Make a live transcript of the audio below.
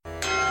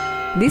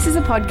This is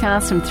a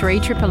podcast from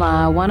 3RRR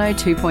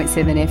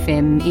 102.7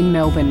 FM in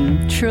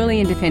Melbourne, truly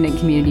independent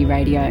community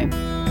radio.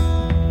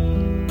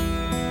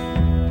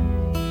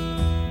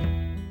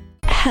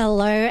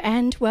 Hello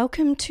and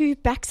welcome to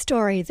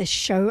Backstory, the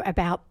show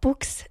about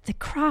books, the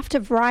craft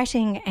of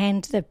writing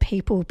and the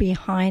people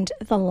behind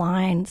the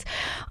lines.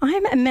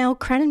 I'm Mel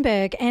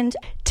Cranenberg, and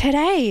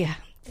today,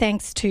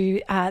 thanks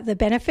to the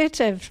benefit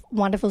of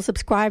wonderful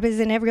subscribers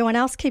and everyone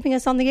else keeping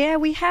us on the air,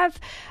 we have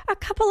a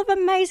couple of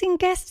amazing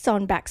guests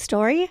on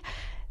Backstory.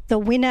 The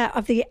winner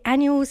of the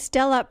annual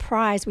Stella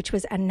Prize, which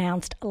was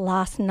announced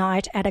last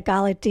night at a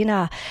gala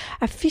dinner,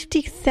 a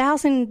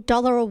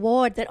 $50,000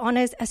 award that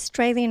honours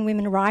Australian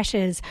women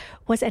writers,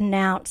 was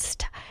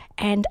announced.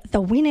 And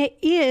the winner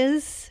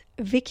is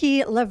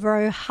Vicki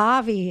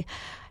Lavraux-Harvey.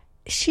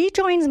 She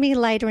joins me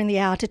later in the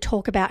hour to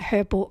talk about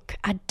her book,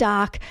 a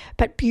dark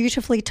but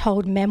beautifully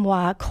told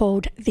memoir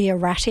called The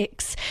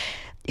Erratics.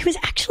 It was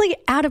actually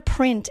out of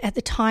print at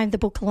the time the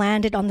book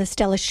landed on the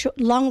Stella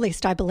long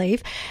list, I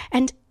believe,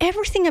 and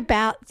everything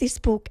about this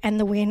book and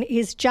the win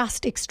is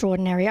just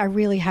extraordinary, I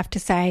really have to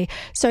say.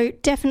 So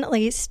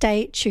definitely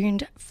stay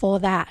tuned for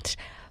that.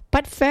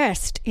 But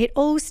first, it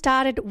all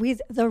started with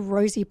The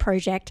Rosie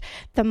Project,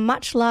 the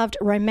much-loved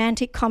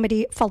romantic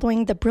comedy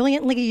following the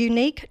brilliantly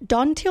unique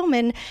Don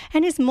Tillman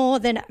and his more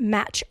than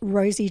match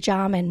Rosie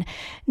Jarman.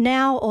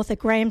 Now, author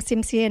Graeme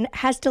Simsion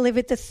has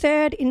delivered the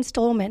third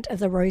instalment of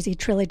the Rosie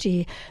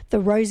trilogy, The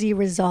Rosie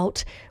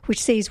Result,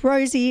 which sees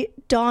Rosie,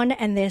 Don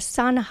and their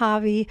son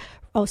Hudson,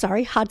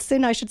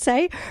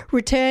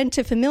 return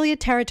to familiar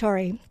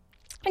territory.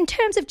 In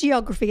terms of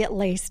geography, at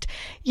least,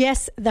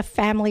 yes, the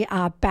family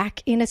are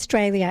back in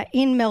Australia,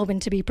 in Melbourne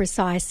to be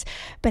precise,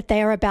 but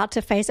they are about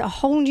to face a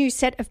whole new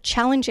set of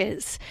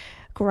challenges.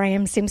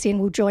 Graeme Simsion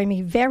will join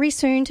me very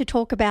soon to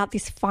talk about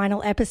this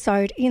final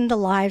episode in the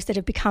lives that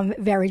have become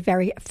very,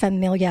 very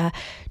familiar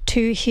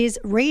to his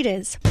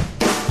readers.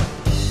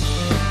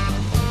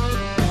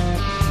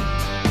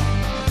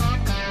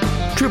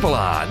 Triple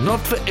R,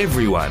 not for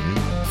everyone,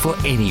 for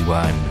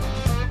anyone.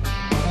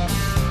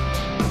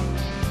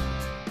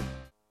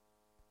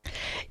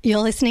 You're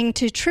listening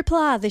to Triple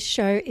R. This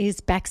show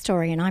is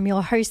Backstory, and I'm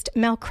your host,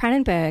 Mel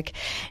Cranenberg.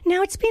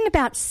 Now, it's been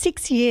about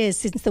 6 years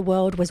since the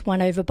world was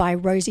won over by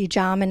Rosie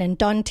Jarman and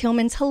Don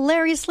Tillman's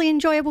hilariously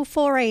enjoyable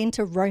foray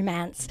into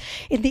romance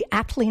in the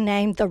aptly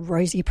named The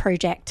Rosie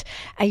Project.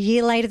 A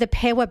year later, the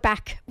pair were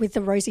back with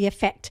The Rosie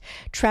Effect,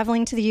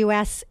 travelling to the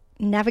US,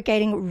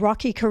 navigating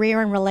rocky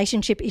career and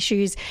relationship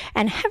issues,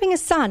 and having a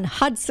son,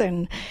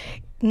 Hudson.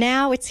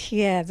 Now it's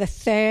here, the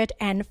third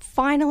and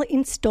final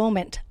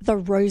instalment, The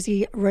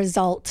Rosie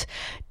Result.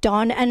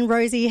 Don and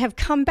Rosie have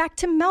come back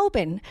to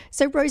Melbourne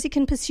so Rosie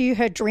can pursue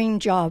her dream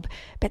job,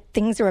 but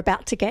things are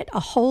about to get a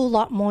whole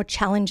lot more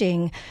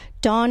challenging.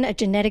 Don, a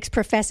genetics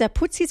professor,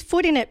 puts his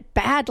foot in it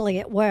badly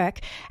at work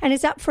and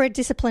is up for a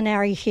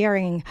disciplinary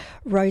hearing.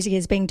 Rosie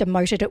is being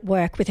demoted at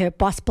work, with her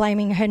boss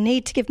blaming her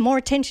need to give more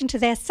attention to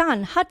their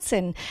son,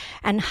 Hudson.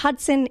 And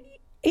Hudson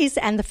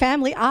and the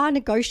family are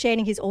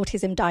negotiating his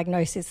autism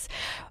diagnosis,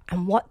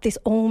 and what this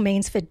all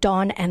means for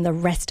Don and the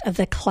rest of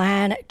the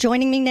clan.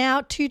 Joining me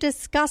now to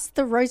discuss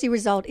The Rosie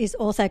Result is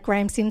author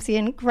Graeme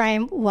Simsion.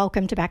 Graeme,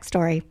 welcome to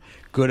Backstory.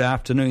 Good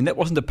afternoon. That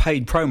wasn't a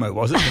paid promo,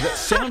 was it? Because that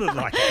sounded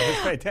like it. It was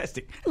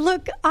fantastic.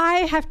 Look, I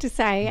have to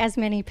say, as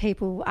many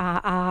people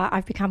are,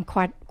 I've become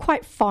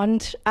quite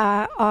fond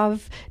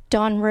of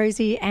Don,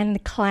 Rosie and the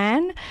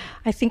clan.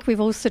 I think we've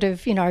all sort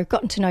of,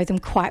 gotten to know them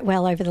quite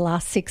well over the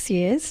last 6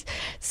 years.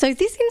 So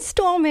this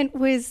instalment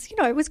was,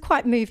 it was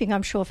quite moving,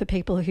 I'm sure, for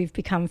people who've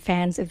become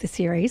fans of the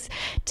series.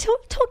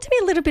 Talk to me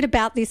a little bit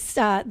about this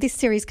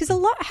series, because a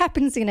lot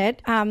happens in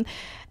it.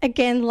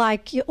 Again,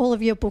 like all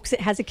of your books, it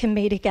has a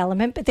comedic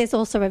element, but there's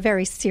also a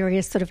very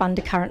serious sort of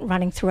undercurrent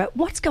running through it.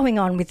 What's going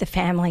on with the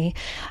family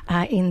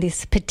in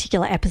this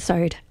particular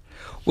episode?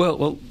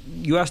 Well,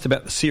 you asked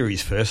about the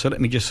series first, so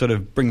let me just sort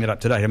of bring that up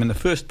to date. I mean, the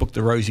first book,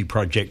 The Rosie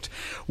Project,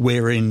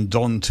 wherein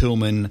Don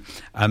Tillman,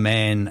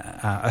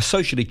 a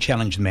socially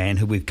challenged man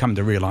who we've come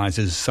to realise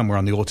is somewhere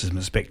on the autism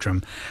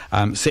spectrum,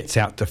 sets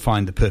out to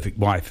find the perfect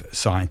wife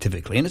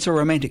scientifically. And it's a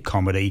romantic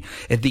comedy.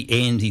 At the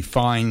end, he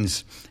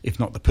finds, if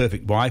not the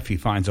perfect wife, he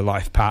finds a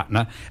life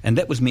partner, and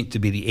that was meant to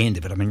be the end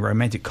of it. I mean,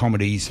 romantic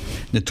comedies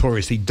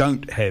notoriously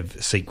don't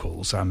have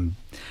sequels.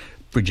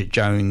 Bridget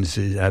Jones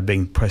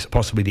being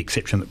possibly the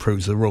exception that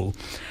proves the rule.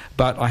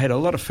 But I had a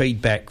lot of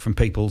feedback from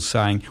people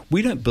saying,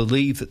 we don't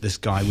believe that this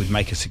guy would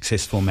make a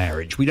successful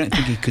marriage. We don't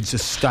think he could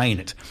sustain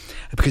it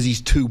because he's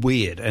too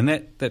weird. And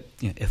that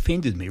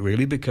offended me,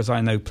 really, because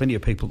I know plenty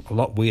of people a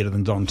lot weirder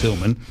than Don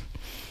Tillman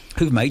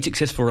who've made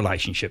successful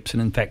relationships.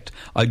 And in fact,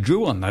 I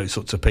drew on those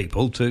sorts of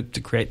people to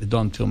create the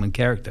Don Tillman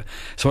character.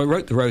 So I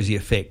wrote The Rosie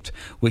Effect,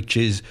 which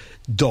is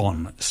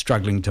Don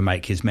struggling to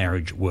make his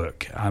marriage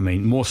work. I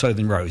mean, more so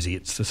than Rosie.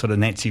 It's the sort of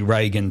Nancy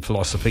Reagan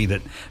philosophy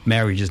that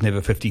marriage is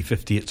never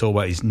 50-50, it's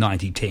always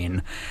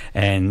 90-10.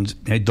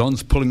 And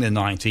Don's pulling the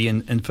 90,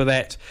 and for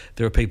that,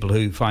 there are people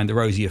who find The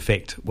Rosie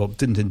Effect,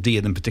 didn't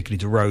endear them particularly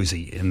to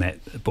Rosie in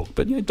that book.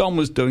 But Don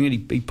was doing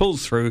it, he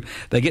pulls through,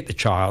 they get the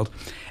child,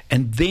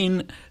 and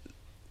then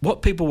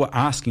what people were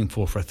asking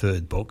for a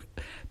third book,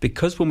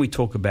 because when we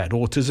talk about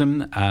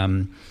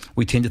autism,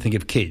 we tend to think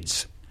of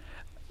kids.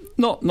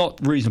 Not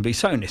reasonably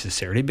so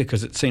necessarily,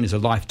 because it's seen as a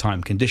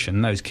lifetime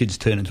condition. Those kids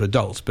turn into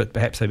adults, but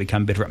perhaps they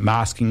become better at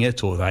masking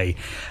it, or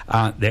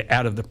they're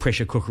out of the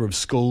pressure cooker of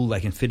school.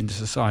 They can fit into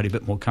society a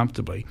bit more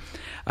comfortably.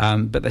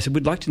 But they said,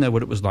 we'd like to know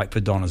what it was like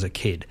for Don as a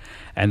kid,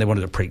 and they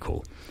wanted a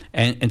prequel.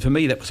 And for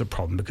me, that was a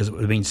problem, because it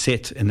would have been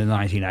set in the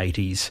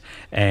 1980s,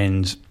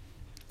 and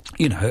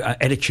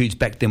attitudes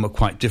back then were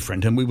quite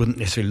different, and we wouldn't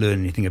necessarily learn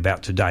anything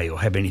about today or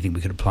have anything we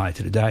could apply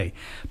to today.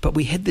 But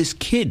we had this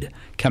kid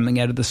coming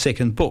out of the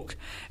second book,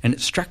 and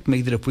it struck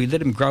me that if we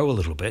let him grow a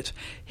little bit,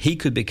 he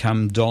could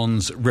become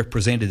Don's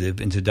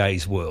representative in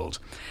today's world.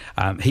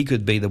 He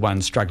could be the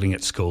one struggling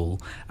at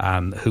school,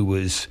 who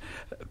was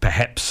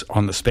perhaps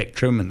on the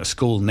spectrum, and the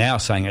school now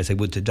saying, as they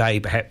would today,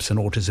 perhaps an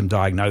autism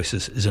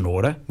diagnosis is in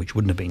order, which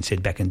wouldn't have been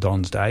said back in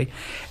Don's day.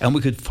 And we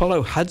could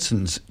follow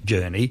Hudson's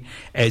journey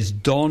as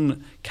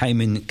Don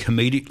came in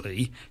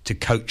comedically to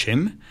coach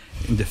him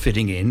into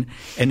fitting in,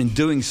 and in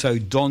doing so,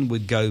 Don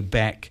would go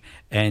back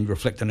and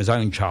reflect on his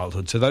own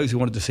childhood. So those who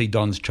wanted to see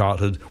Don's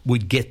childhood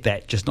would get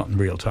that, just not in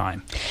real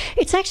time.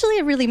 It's actually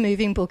a really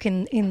moving book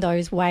in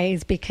those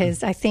ways,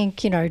 because I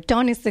think,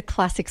 Don is the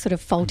classic sort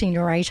of faulty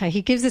narrator.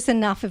 He gives us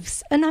enough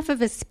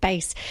of a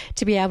space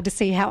to be able to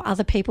see how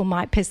other people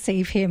might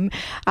perceive him,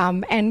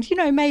 and,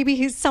 maybe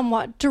his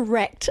somewhat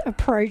direct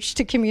approach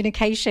to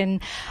communication,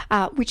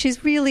 which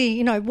is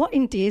really, what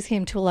endears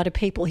him to a lot of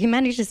people. He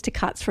manages to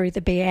cut through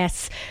the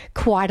BS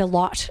quite a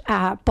lot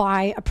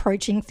by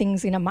approaching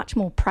things in a much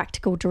more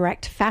practical,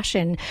 direct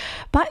fashion.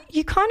 But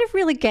you kind of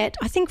really get,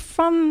 I think,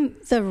 from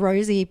the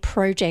Rosie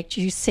project,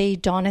 you see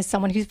Don as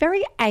someone who's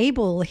very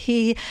able.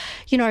 He,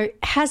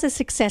 has a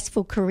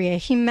successful career.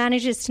 He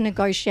manages to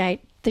negotiate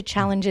the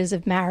challenges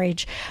of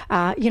marriage.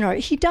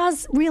 He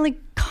does really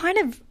kind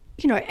of,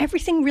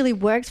 everything really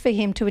works for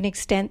him to an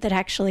extent that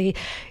actually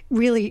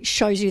really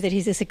shows you that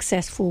he's a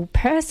successful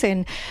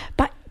person.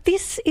 But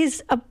this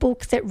is a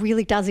book that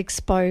really does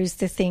expose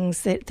the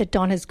things that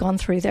Don has gone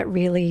through that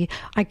really,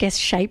 I guess,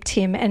 shaped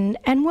him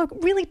and were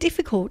really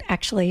difficult,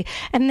 actually.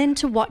 And then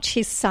to watch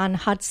his son,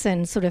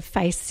 Hudson, sort of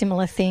face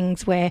similar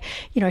things where,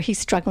 he's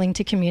struggling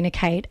to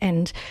communicate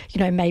and,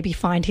 maybe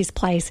find his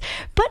place.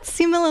 But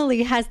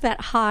similarly has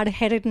that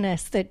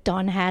hard-headedness that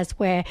Don has,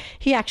 where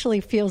he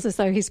actually feels as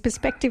though his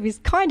perspective is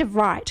kind of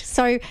right.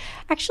 So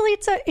actually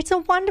it's a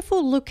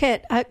wonderful look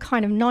at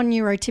kind of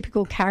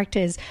non-neurotypical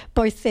characters,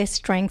 both their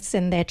strengths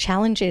and their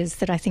challenges,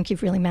 that I think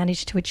you've really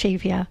managed to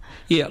achieve here.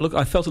 Yeah, look,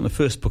 I felt in the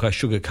first book I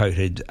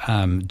sugar-coated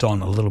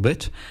Don a little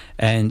bit,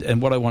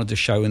 and what I wanted to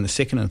show in the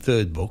second and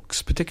third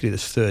books, particularly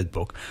this third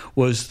book,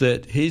 was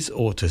that his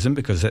autism,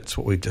 because that's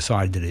what we've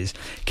decided it is,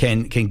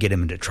 can get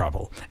him into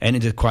trouble, and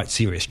into quite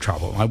serious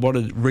trouble. I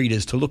wanted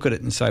readers to look at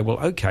it and say, well,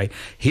 okay,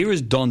 here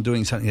is Don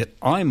doing something that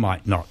I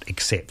might not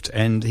accept,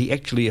 and he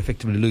actually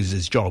effectively loses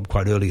his job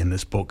quite early in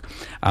this book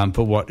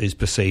for what is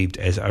perceived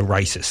as a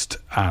racist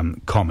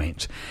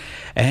comment.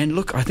 And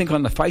look, I think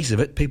on the face of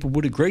it, people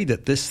would agree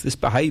that this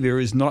behaviour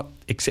is not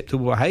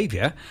acceptable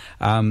behaviour,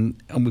 and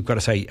we've got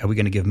to say, are we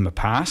going to give him a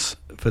pass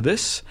for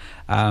this?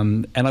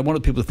 And I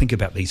wanted people to think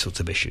about these sorts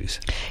of issues.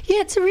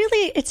 Yeah,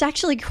 it's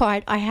actually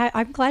quite,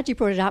 I'm glad you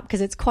brought it up, because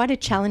it's quite a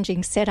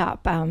challenging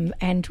setup,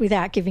 and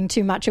without giving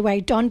too much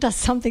away, Don does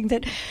something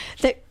that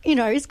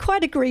is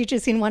quite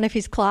egregious in one of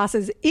his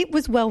classes. It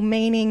was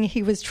well-meaning.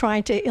 He was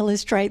trying to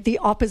illustrate the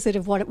opposite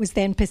of what it was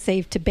then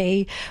perceived to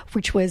be,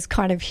 which was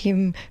kind of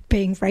him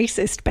being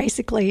racist,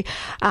 basically.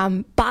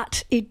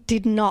 But it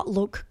did not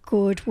look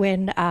good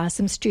when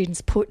some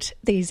students put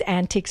these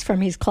antics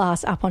from his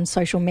class up on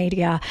social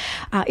media.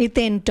 It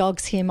then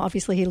dogs him.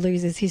 Obviously, he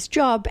loses his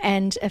job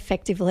and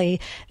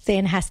effectively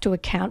then has to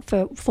account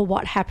for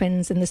what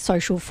happens and the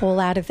social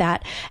fallout of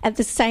that. At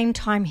the same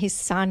time, his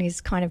son is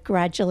kind of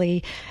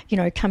gradually,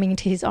 coming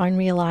into his own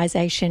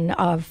realisation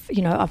of an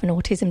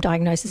autism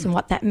diagnosis and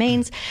what that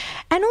means.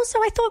 And also,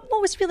 I thought what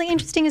was really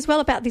interesting as well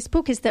about this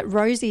book is that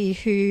Rosie,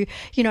 who,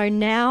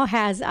 now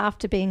has,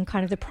 after being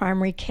kind of the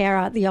primary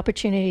carer, the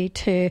opportunity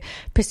to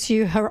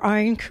pursue her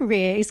own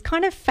career, is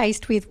kind of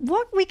faced with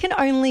what we can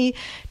only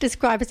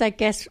describe as, I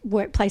guess,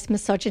 workplace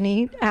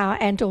misogyny,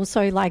 and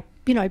also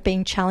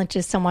being challenged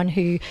as someone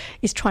who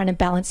is trying to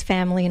balance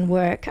family and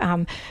work.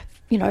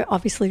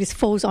 Obviously this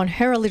falls on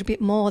her a little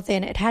bit more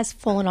than it has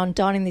fallen on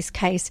Don in this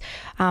case,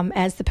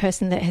 as the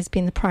person that has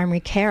been the primary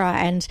carer.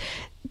 And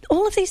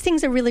all of these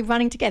things are really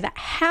running together.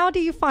 How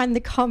do you find the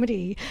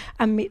comedy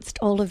amidst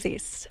all of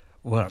this?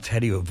 Well, it's how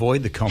do you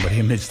avoid the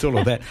comedy amidst all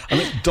of that? I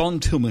mean, Don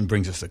Tillman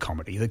brings us the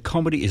comedy. The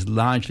comedy is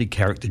largely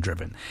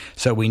character-driven.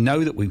 So we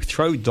know that we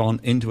throw Don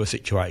into a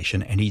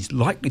situation and he's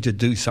likely to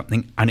do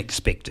something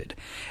unexpected.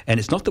 And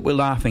it's not that we're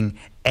laughing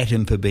at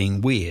him for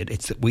being weird.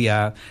 It's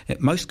that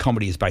most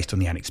comedy is based on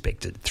the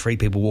unexpected. Three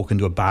people walk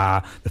into a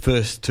bar, the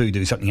first two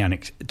do something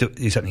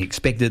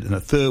expected, and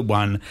the third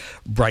one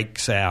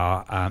breaks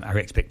our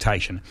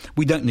expectation.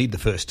 We don't need the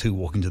first two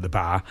walk into the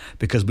bar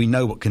because we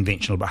know what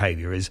conventional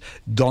behaviour is.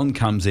 Don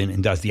comes in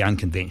and does the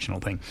unconventional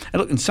thing.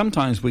 And look, and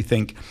sometimes we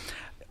think,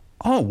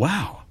 oh,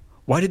 wow,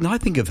 why didn't I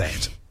think of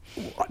that?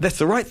 That's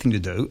the right thing to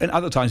do. And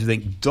other times you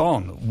think,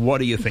 Don,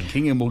 what are you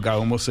thinking? And we'll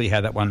go and we'll see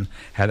how that one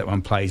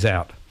plays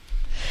out.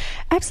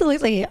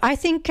 Absolutely. I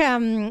think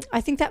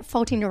that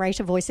faulty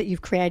narrator voice that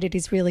you've created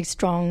is really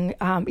strong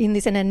in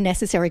this, and a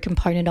necessary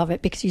component of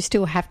it, because you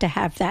still have to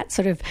have that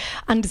sort of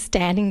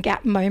understanding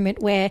gap moment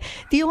where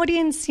the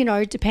audience,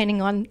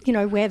 depending on,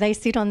 where they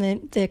sit on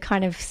the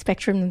kind of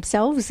spectrum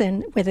themselves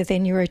and whether they're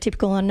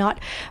neurotypical or not,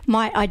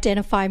 might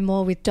identify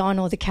more with Don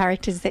or the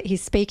characters that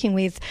he's speaking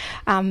with,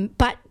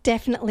 but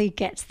definitely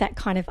gets that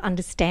kind of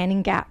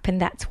understanding gap, and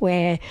that's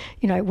where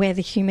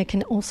the humour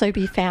can also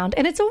be found.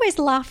 And it's always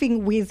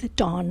laughing with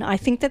Don.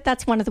 I think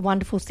that's one of the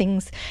wonderful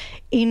things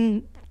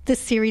in the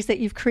series that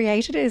you've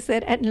created, is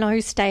that at no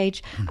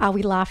stage are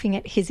we laughing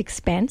at his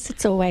expense.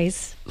 It's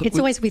always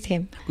with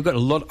him. I've got a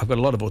lot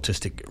of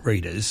autistic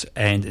readers,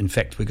 and in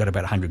fact we've got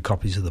about 100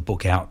 copies of the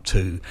book out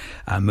to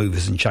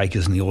movers and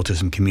shakers in the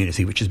autism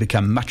community, which has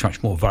become much,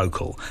 much more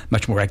vocal,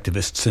 much more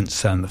activist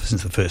since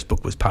the first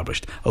book was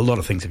published. A lot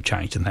of things have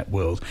changed in that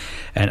world,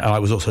 and I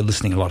was also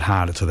listening a lot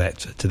harder to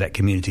that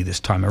community this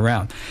time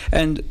around.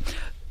 And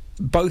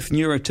both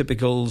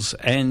neurotypicals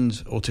and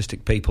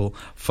autistic people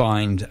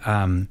find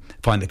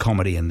the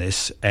comedy in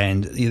this,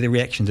 and the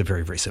reactions are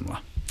very, very similar.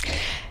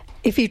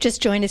 If you've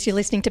just joined us, you're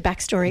listening to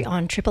Backstory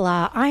on Triple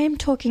R. I am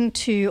talking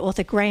to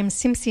author Graham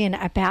Simpson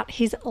about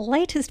his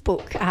latest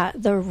book,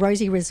 The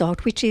Rosie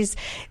Result, which is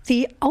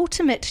the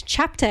ultimate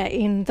chapter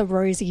in the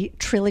Rosie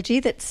trilogy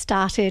that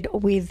started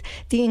with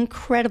the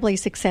incredibly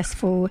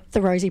successful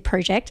The Rosie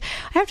Project.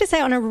 I have to say,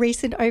 on a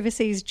recent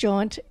overseas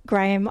jaunt,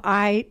 Graham,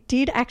 I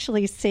did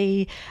actually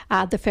see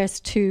the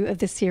first two of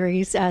the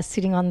series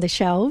sitting on the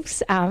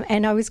shelves,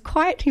 and I was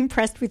quite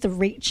impressed with the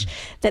reach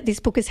that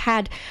this book has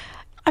had.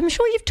 I'm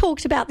sure you've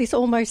talked about this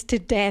almost to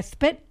death,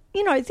 but,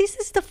 this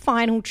is the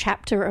final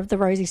chapter of the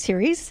Rosie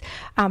series.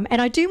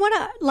 And I do want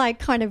to,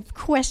 kind of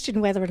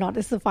question whether or not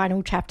this is the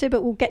final chapter,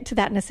 but we'll get to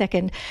that in a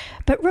second.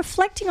 But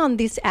reflecting on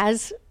this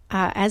as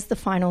the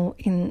final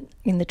in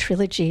the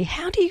trilogy,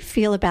 how do you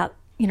feel about,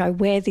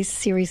 where this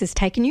series has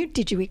taken you?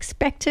 Did you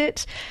expect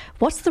it?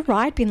 What's the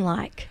ride been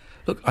like?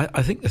 Look,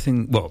 I think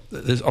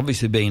there's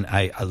obviously been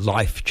a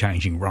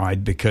life-changing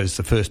ride, because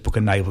the first book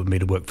enabled me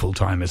to work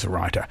full-time as a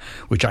writer,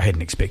 which I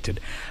hadn't expected.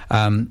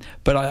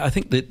 But I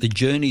think that the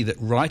journey that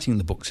writing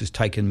the books has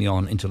taken me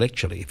on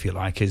intellectually, if you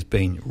like, has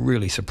been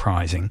really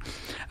surprising.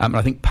 And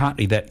I think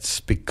partly that's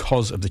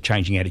because of the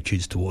changing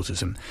attitudes towards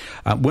autism.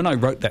 When I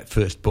wrote that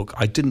first book,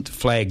 I didn't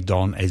flag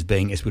Don as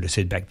being, as we'd have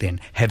said back then,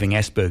 having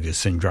Asperger's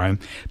syndrome,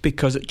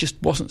 because it just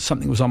wasn't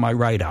something that was on my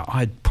radar.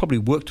 I'd probably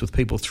worked with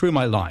people through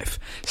my life,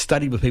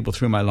 studied with people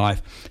through my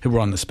life who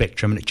were on the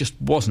spectrum, and it just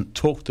wasn't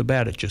talked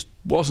about. It just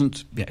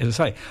wasn't, as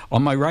I say,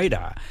 on my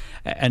radar.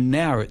 And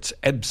now it's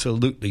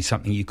absolutely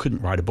something. You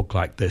couldn't write a book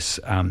like this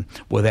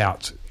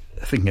without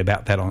thinking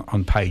about that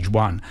on page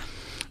one.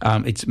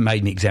 It's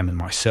made me examine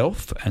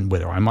myself and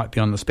whether I might be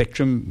on the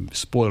spectrum.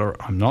 Spoiler,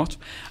 I'm not.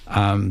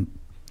 And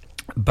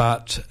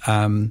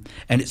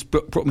it's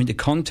brought me into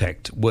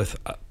contact with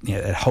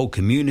a whole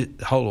community,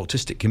 the whole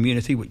autistic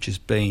community, which has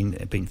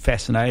been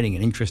fascinating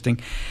and interesting.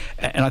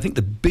 And I think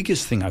the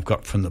biggest thing I've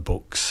got from the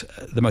books,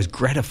 the most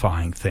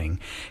gratifying thing,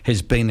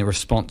 has been the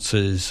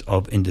responses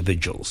of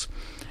individuals.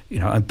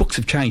 And books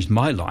have changed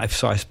my life,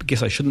 so I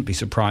guess I shouldn't be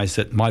surprised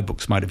that my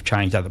books might have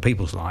changed other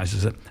people's lives.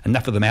 There's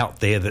enough of them out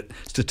there that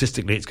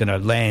statistically it's going to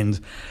land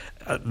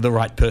the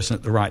right person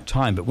at the right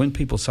time. But when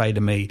people say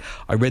to me,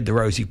 I read The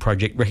Rosie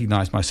Project,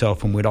 recognised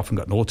myself, and we'd often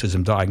got an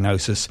autism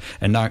diagnosis,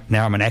 and now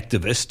I'm an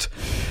activist,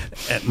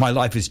 my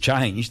life has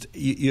changed,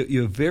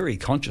 you're very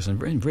conscious and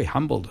very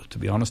humbled, to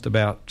be honest,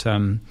 about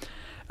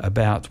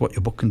what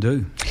your book can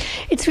do.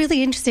 It's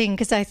really interesting,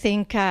 because I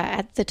think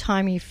at the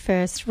time you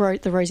first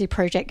wrote The Rosie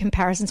Project,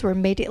 comparisons were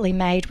immediately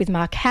made with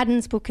Mark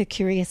Haddon's book, A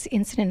Curious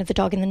Incident of the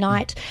Dog in the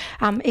Night,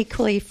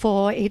 equally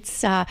for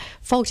its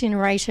faulty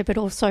narrator, but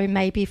also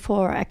maybe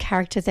for a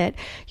character that,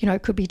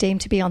 could be deemed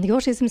to be on the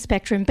autism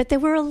spectrum. But there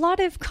were a lot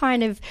of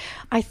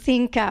I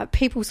think,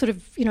 people sort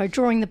of,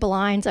 drawing the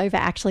blinds over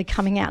actually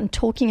coming out and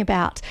talking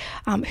about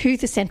who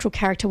the central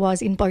character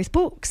was in both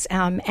books,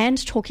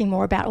 and talking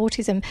more about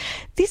autism.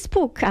 This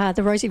book,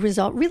 The Rosie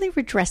Result, really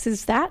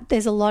redresses that.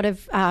 There's a lot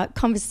of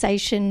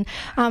conversation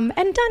and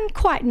done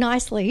quite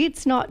nicely.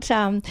 It's not,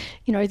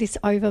 this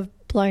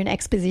overblown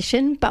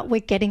exposition, but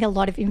we're getting a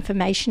lot of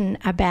information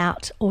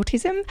about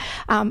autism.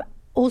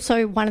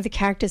 Also, one of the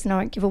characters, and I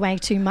won't give away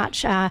too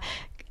much,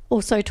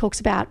 also talks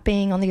about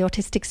being on the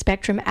autistic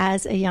spectrum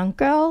as a young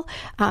girl,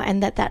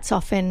 and that's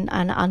often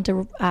an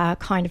under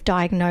kind of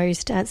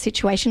diagnosed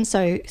situation.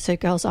 So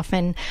girls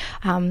often,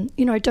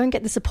 don't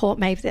get the support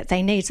maybe that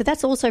they need. So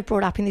that's also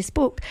brought up in this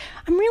book.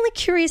 I'm really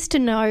curious to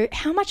know,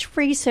 how much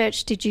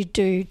research did you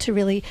do to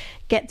really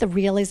get the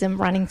realism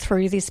running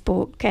through this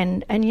book,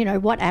 and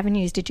what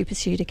avenues did you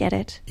pursue to get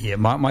it? Yeah,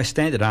 my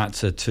standard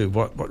answer to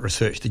what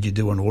research did you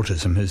do on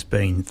autism has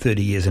been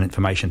 30 years in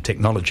information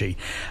technology.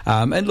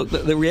 And look,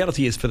 the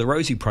reality is, for the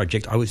Rosie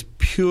Project, I was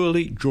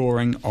purely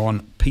drawing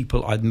on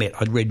people I'd met.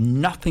 I'd read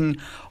nothing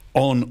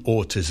on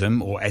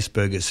autism or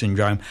Asperger's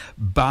syndrome,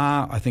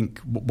 bar, I think,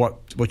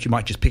 what you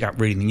might just pick up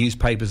reading the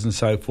newspapers and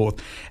so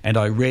forth. And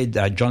I read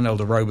John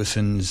Elder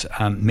Robison's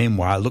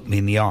memoir, Look Me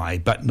in the Eye,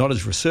 but not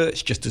as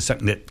research, just as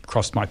something that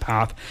crossed my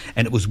path.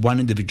 And it was one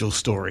individual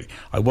story.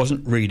 I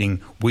wasn't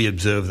reading We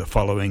Observe the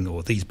Following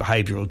or These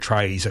Behavioural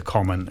Traits Are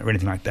Common or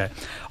anything like that.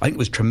 I think it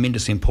was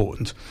tremendously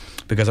important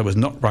because I was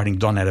not writing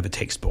Don out of a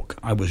textbook.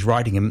 I was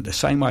writing him the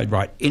same way I'd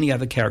write any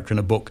other character in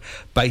a book,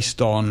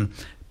 based on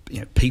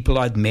people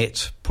I'd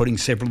met, putting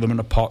several of them in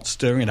a pot,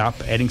 stirring it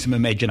up, adding some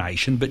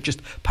imagination, but just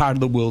part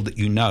of the world that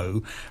you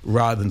know,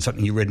 rather than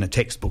something you read in a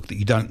textbook that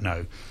you don't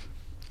know.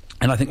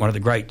 And I think one of the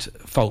great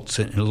faults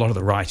in a lot of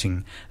the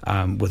writing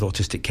with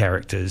autistic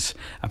characters,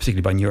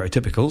 particularly by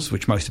neurotypicals,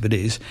 which most of it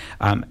is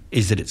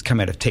that it's come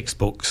out of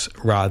textbooks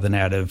rather than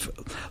out of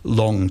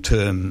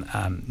long-term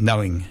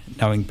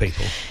knowing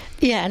people.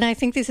 Yeah, and I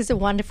think this is a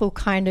wonderful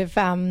kind of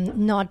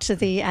nod to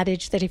the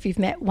adage that if you've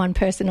met one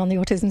person on the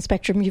autism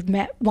spectrum, you've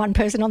met one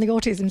person on the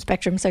autism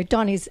spectrum. So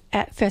Don is,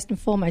 first and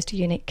foremost, a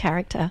unique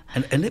character.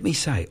 And let me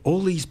say,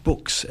 all these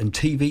books and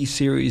TV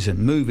series and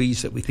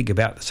movies that we think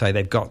about that say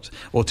they've got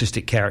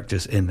autistic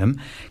characters in them,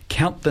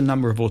 count the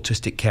number of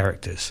autistic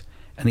characters,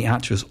 and the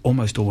answer is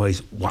almost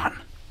always one.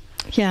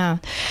 Yeah.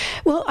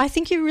 Well, I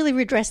think you really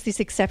redress this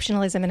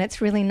exceptionalism, and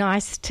it's really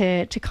nice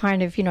to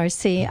kind of,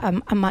 see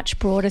a much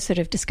broader sort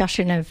of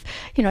discussion of,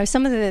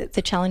 some of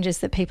the challenges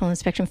that people on the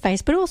spectrum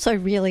face, but also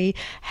really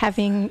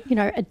having,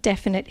 a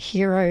definite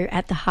hero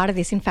at the heart of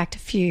this. In fact, a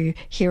few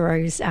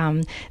heroes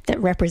that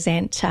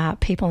represent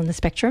people on the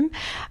spectrum.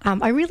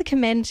 I really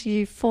commend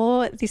you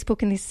for this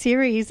book and this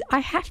series. I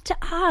have to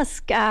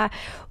ask,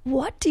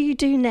 what do you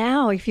do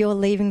now if you're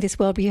leaving this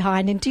world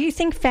behind? And do you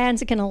think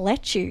fans are going to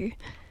let you?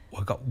 Well,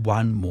 I've got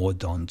one more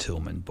Don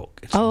Tillman book.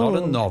 It's not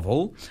a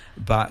novel,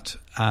 but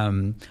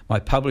my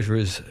publisher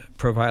has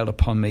prevailed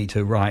upon me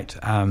to write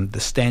the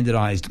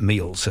standardised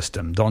meal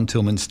system, Don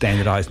Tillman's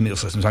standardised meal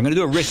system. So I'm going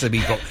to do a recipe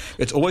book.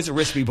 It's always a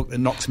recipe book that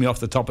knocks me off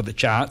the top of the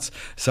charts,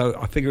 so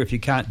I figure if you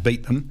can't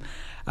beat them.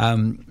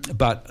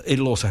 But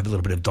it'll also have a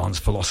little bit of Don's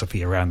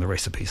philosophy around the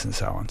recipes and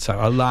so on. So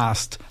a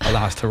last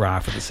hurrah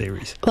for the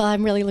series. Well,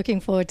 I'm really looking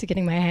forward to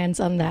getting my hands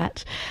on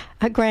that.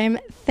 Graham,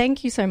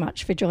 thank you so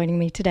much for joining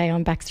me today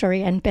on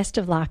Backstory, and best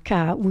of luck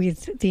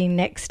with the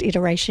next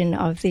iteration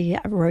of the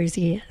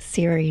Rosie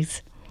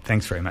series.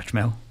 Thanks very much,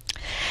 Mel.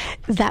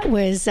 That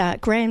was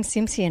Graham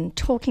Simpson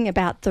talking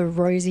about the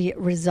Rosie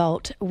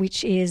result,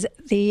 which is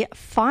the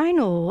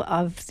final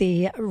of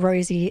the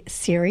Rosie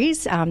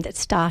series that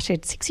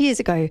started 6 years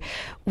ago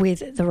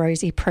with the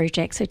Rosie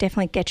Project. So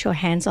definitely get your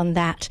hands on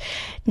that.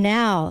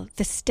 Now,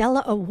 the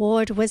Stella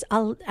Award was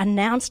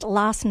announced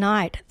last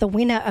night. The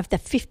winner of the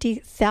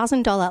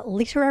 $50,000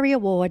 literary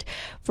award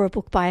for a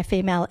book by a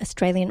female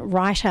Australian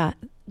writer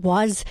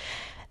was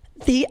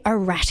The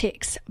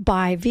Erratics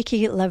by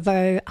Vicky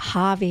Laveau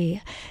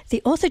Harvey.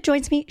 The author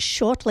joins me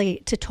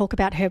shortly to talk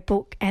about her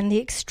book and the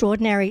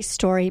extraordinary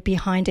story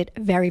behind it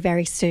very,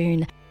 very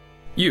soon.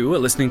 You are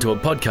listening to a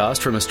podcast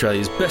from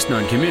Australia's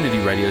best-known community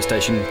radio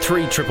station,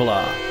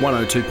 3RRR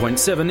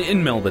 102.7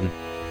 in Melbourne.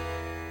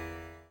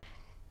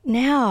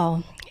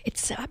 Now,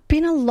 it's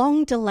been a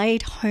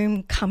long-delayed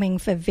homecoming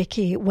for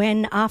Vicky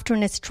when, after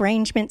an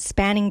estrangement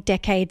spanning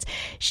decades,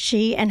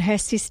 she and her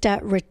sister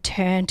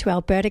returned to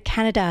Alberta,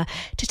 Canada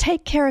to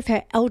take care of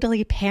her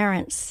elderly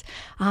parents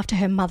after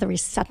her mother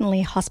is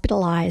suddenly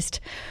hospitalised.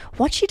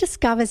 What she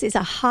discovers is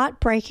a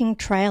heartbreaking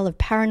trail of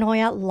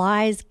paranoia,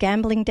 lies,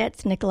 gambling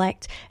debts,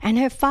 neglect, and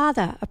her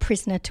father a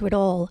prisoner to it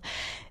all.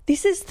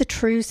 This is the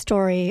true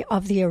story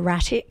of The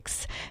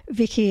Erratics,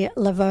 Vicky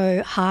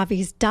Laveau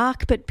Harvey's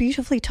dark but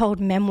beautifully told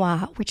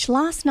memoir, which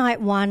last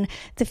night won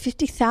the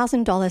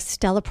 $50,000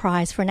 Stella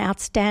Prize for an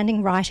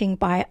outstanding writing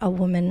by a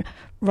woman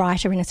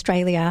writer in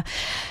Australia.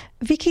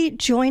 Vicky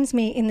joins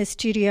me in the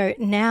studio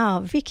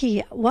now.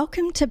 Vicky,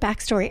 welcome to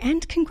Backstory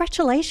and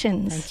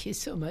congratulations. Thank you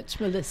so much,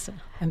 Melissa.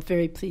 I'm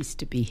very pleased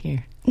to be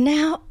here.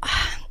 Now,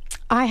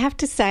 I have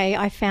to say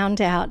I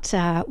found out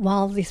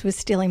while this was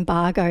still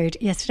embargoed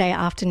yesterday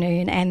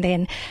afternoon, and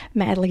then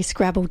madly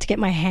scrabbled to get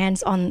my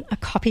hands on a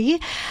copy.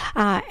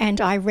 And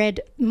I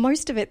read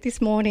most of it this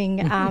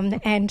morning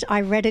and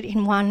I read it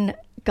in one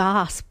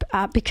gasp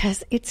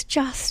because it's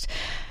just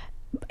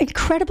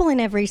incredible in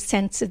every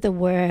sense of the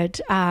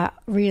word.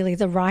 Really,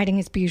 the writing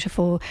is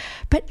beautiful.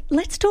 But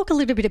let's talk a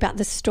little bit about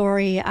the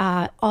story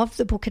of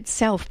the book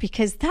itself,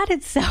 because that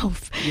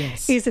itself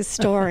is a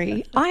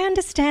story. I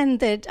understand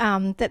that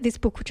that this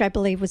book, which I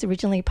believe was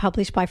originally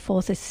published by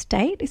Fourth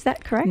Estate, is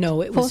that correct?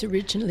 No, it was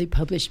originally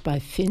published by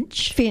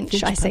Finch.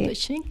 Finch, I see.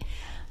 Publishing.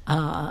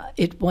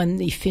 It won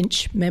the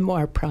Finch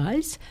Memoir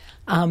Prize,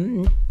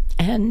 and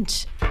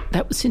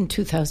that was in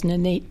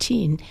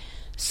 2018.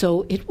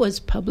 So it was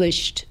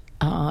published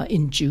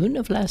in June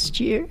of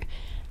last year,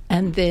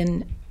 and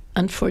then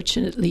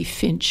unfortunately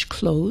Finch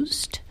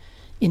closed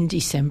in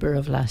December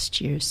of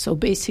last year. So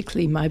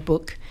basically my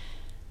book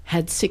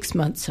had 6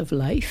 months of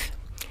life,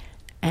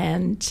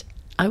 and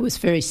I was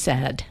very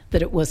sad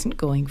that it wasn't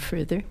going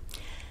further,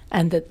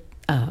 and that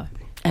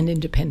an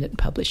independent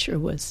publisher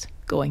was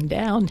going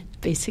down,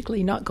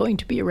 basically not going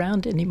to be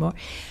around anymore.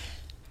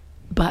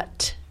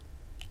 But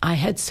I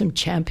had some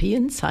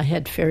champions. I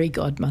had fairy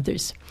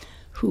godmothers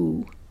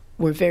who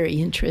were very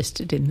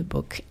interested in the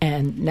book,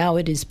 and now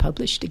it is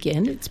published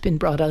again. It's been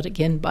brought out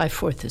again by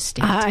Fourth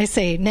Estate. I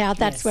see. Now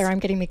that's where I'm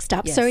getting mixed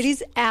up. Yes. So it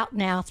is out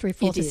now through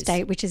Fourth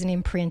Estate, which is an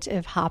imprint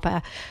of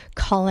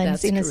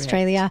HarperCollins in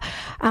Australia,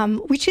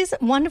 which is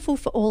wonderful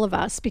for all of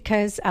us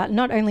because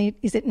not only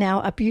is it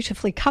now a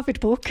beautifully covered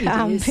book,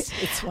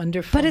 it's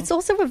wonderful, but it's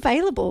also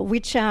available,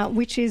 which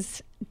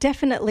is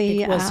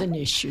definitely... It was an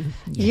issue.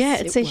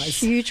 Yes, it's a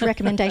huge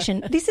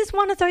recommendation. This is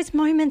one of those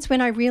moments when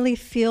I really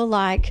feel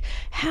like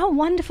how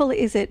wonderful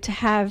is it to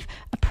have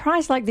a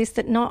prize like this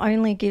that not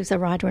only gives a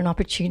writer an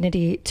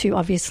opportunity to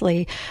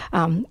obviously,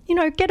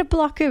 get a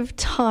block of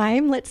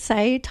time, let's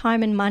say.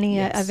 Time and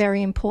money are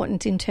very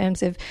important in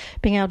terms of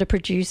being able to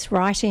produce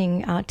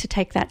writing, to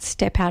take that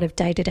step out of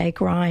day-to-day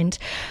grind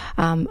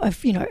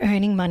of,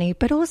 earning money,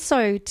 but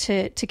also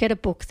to get a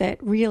book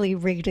that really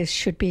readers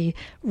should be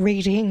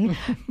reading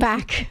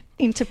back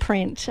into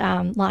print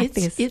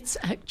this.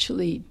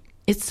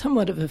 It's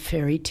somewhat of a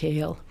fairy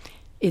tale.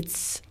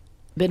 It's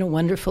been a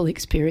wonderful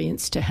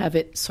experience to have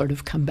it sort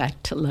of come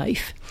back to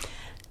life.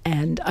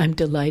 And I'm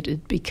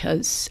delighted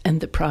and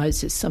the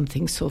prize is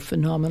something so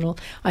phenomenal.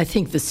 I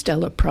think the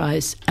Stella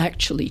Prize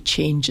actually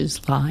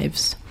changes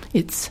lives.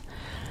 It's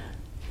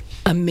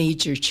a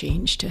major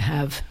change to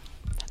have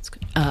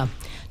a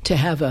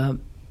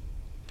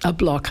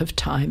block of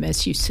time,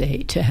 as you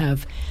say, to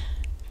have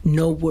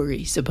no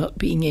worries about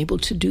being able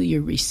to do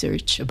your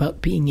research,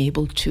 about being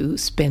able to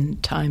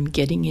spend time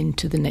getting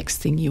into the next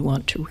thing you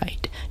want to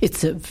write.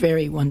 It's a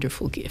very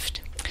wonderful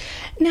gift.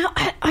 Now,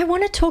 I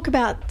want to talk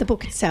about the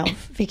book itself,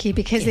 Vicky,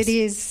 because it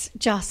is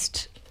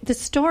just... The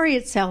story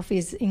itself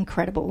is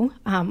incredible.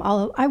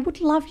 I would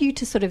love you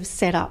to sort of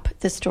set up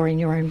the story in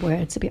your own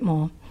words a bit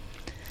more.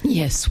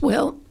 Yes,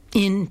 well,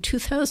 in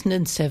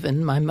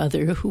 2007, my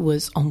mother, who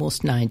was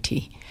almost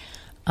 90,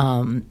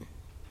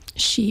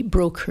 she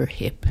broke her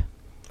hip.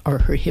 Or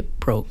her hip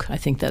broke. I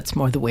think that's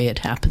more the way it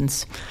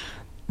happens.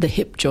 The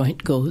hip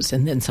joint goes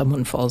and then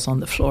someone falls on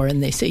the floor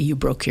and they say you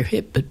broke your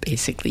hip, but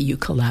basically you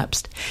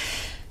collapsed.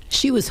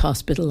 She was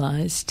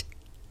hospitalized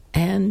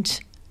and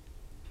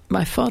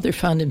my father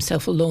found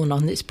himself alone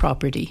on this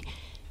property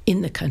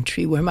in the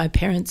country where my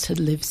parents had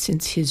lived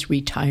since his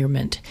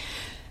retirement.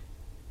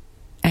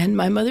 And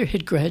my mother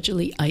had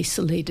gradually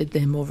isolated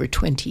them over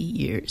 20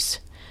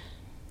 years.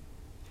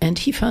 And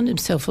he found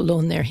himself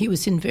alone there. He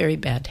was in very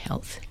bad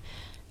health.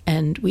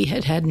 And we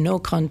had had no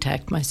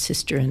contact, my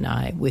sister and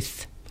I,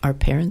 with our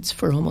parents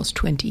for almost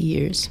 20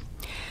 years.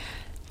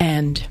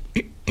 And,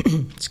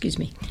 excuse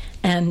me,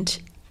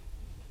 and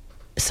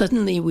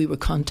suddenly we were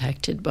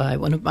contacted by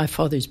one of my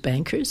father's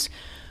bankers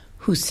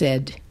who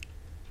said,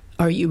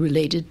 "Are you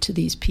related to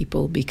these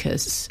people?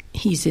 Because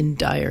he's in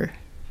dire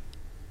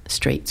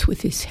straits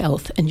with his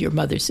health and your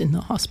mother's in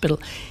the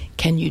hospital.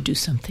 Can you do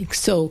something?"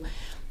 So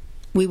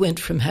we went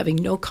from having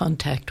no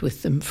contact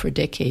with them for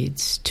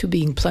decades to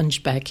being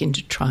plunged back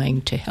into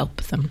trying to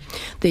help them.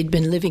 They'd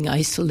been living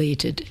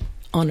isolated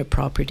on a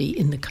property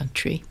in the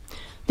country.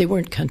 They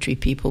weren't country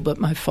people, but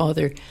my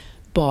father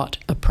bought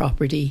a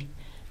property,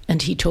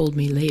 and he told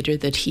me later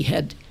that he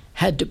had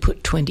to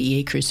put 20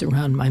 acres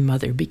around my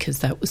mother because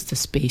that was the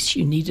space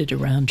you needed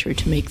around her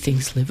to make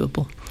things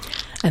livable.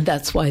 And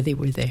that's why they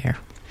were there.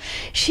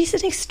 She's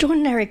an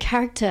extraordinary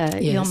character,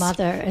 your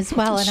mother, as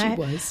well. And she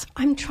was.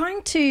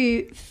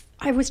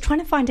 I was trying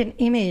to find an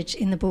image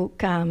in the book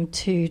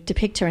to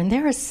depict her, and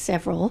there are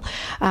several,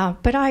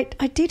 but I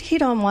did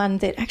hit on one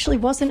that actually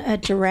wasn't a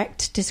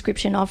direct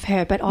description of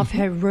her, but of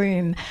her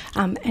room.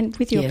 And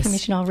with your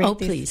permission, I'll read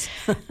this.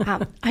 Oh,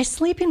 please. I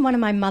sleep in one of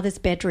my mother's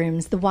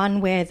bedrooms, the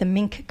one where the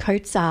mink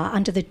coats are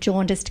under the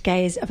jaundiced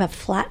gaze of a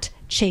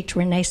flat-cheeked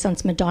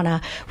Renaissance Madonna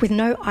with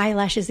no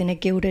eyelashes in a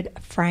gilded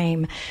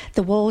frame.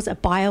 The walls are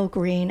bile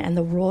green and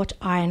the wrought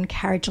iron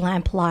carriage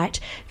lamp light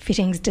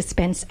fittings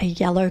dispense a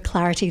yellow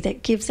clarity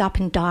that gives up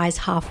and dies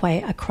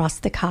halfway across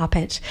the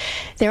carpet.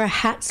 There are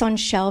hats on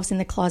shelves in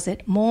the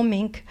closet, more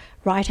mink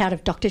right out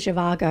of Dr.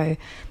 Zhivago.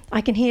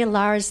 I can hear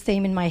Lara's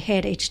theme in my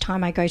head each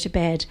time I go to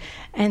bed,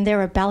 and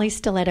there are ballet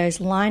stilettos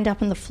lined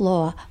up on the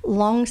floor,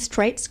 long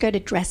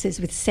straight-skirted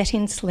dresses with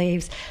set-in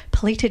sleeves,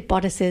 pleated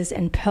bodices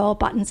and pearl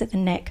buttons at the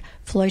neck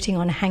floating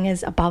on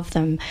hangers above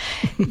them.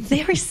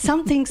 There is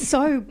something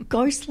so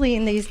ghostly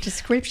in these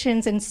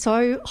descriptions and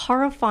so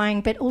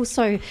horrifying, but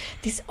also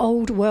this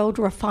old-world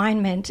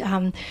refinement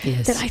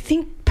that I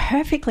think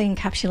perfectly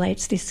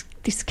encapsulates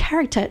this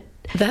character.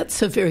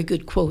 That's a very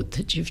good quote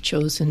that you've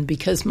chosen,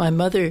 because my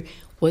mother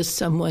was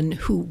someone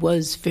who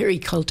was very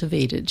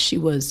cultivated. She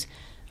was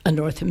a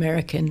North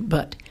American,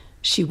 but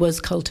she was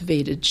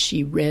cultivated.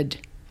 She read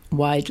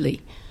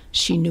widely.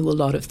 She knew a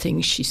lot of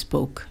things. She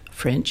spoke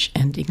French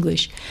and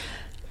English.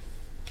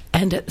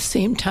 And at the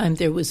same time,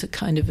 there was a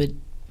kind of a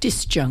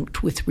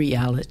disjunct with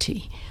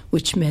reality,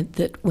 which meant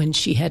that when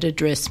she had a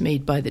dress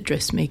made by the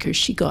dressmaker,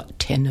 she got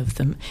 10 of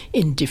them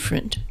in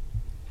different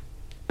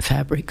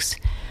fabrics.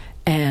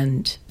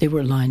 and they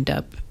were lined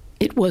up.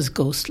 It was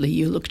ghostly.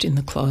 You looked in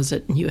the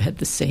closet and you had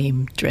the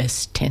same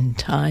dress 10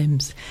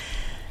 times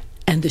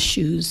and the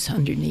shoes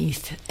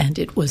underneath, and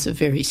it was a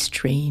very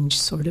strange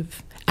sort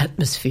of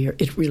atmosphere.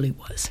 It really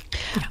was.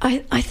 Yeah.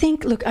 I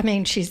think, look, I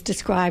mean, she's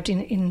described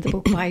in the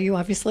book by you,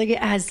 obviously,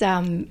 as,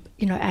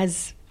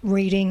 as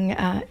reading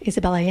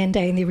Isabel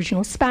Allende in the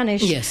original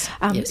Spanish. Yes.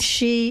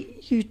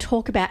 You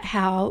talk about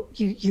how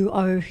you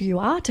owe who you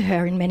are to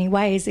her in many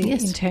ways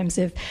in terms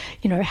of,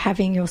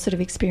 having your sort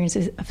of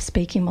experiences of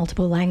speaking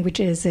multiple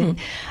languages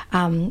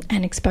and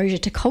exposure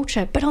to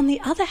culture. But on the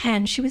other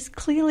hand, she was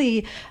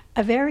clearly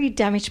a very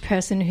damaged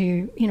person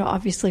who,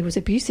 obviously was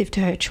abusive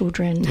to her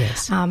children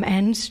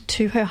and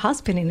to her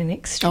husband in an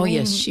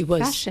extreme she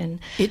was. fashion.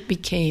 It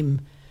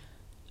became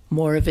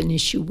more of an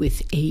issue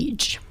with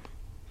age.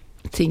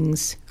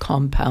 Things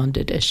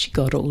compounded as she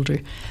got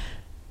older.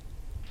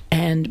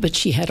 But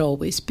she had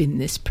always been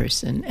this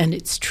person, and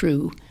it's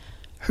true.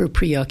 Her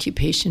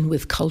preoccupation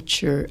with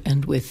culture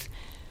and with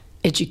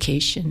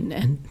education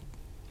and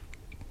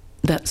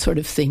that sort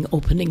of thing,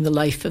 opening the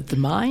life of the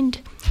mind,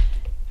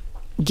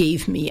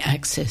 gave me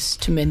access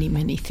to many,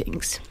 many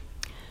things.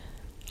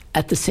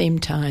 At the same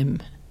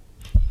time,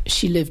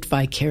 she lived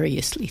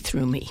vicariously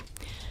through me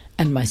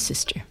and my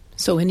sister.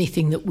 So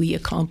anything that we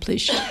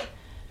accomplished,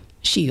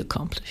 she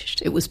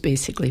accomplished. It was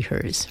basically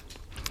hers.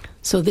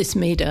 So this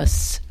made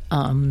us,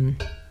 in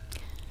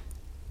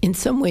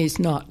some ways,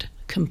 not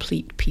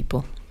complete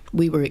people.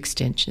 We were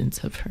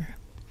extensions of her.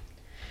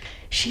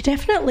 She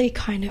definitely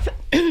kind of...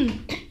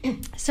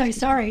 So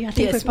sorry, I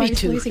think we're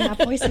both losing our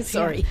voices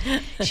Sorry.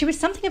 here. She was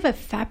something of a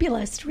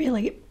fabulist,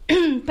 really.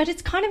 But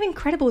it's kind of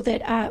incredible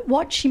that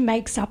what she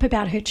makes up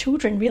about her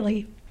children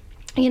really,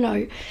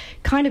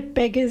 kind of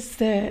beggars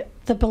the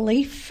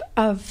belief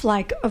of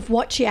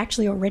what she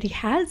actually already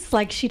has.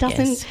 Like, she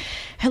doesn't... Yes.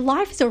 Her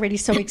life is already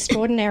so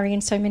extraordinary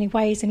in so many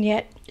ways, and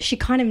yet she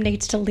kind of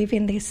needs to live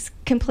in this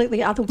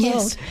completely other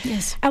world.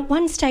 Yes. At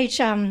one stage...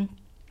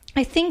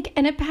 I think,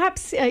 and it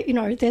perhaps,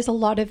 there's a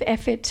lot of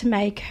effort to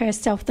make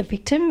herself the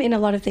victim in a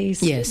lot of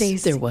these. Yes,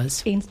 there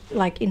was.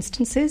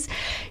 Instances.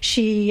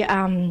 She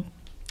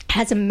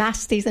has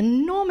amassed these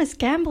enormous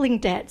gambling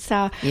debts.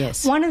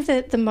 Yes. One of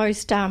the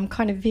most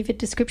kind of vivid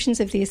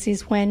descriptions of this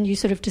is when you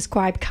sort of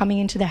describe coming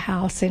into the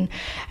house and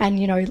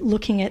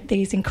looking at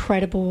these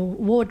incredible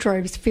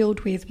wardrobes filled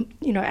with,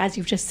 as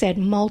you've just said,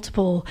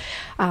 multiple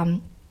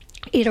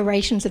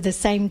iterations of the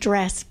same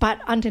dress,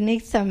 but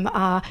underneath them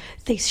are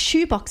these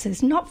shoe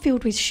boxes, not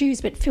filled with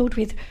shoes, but filled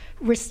with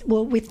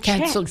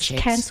cancelled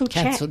checks. Cancelled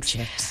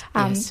checks.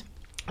 Yes.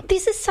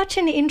 This is such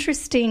an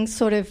interesting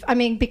sort of,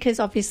 because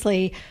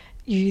obviously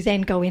you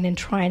then go in and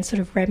try and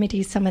sort of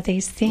remedy some of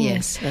these things.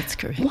 Yes, that's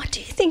correct. What do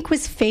you think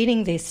was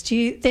feeding this?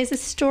 There's a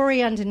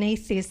story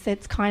underneath this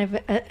that's kind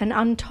of an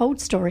untold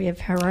story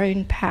of her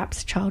own,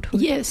 perhaps, childhood.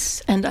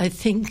 Yes, and I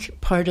think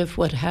part of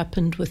what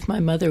happened with my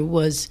mother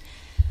was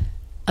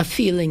a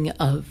feeling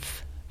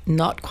of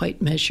not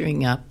quite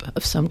measuring up,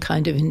 of some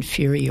kind of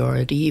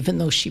inferiority, even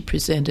though she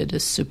presented a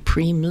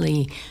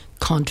supremely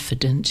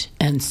confident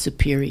and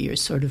superior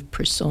sort of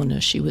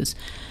persona. She was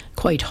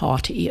quite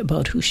haughty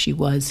about who she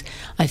was.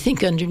 I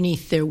think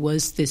underneath there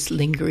was this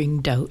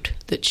lingering doubt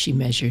that she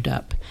measured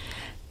up,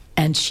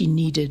 and she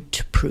needed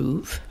to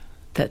prove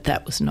that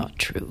that was not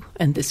true,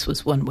 and this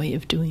was one way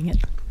of doing it.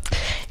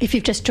 If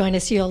you've just joined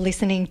us, you're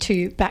listening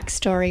to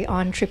Backstory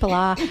on Triple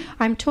R.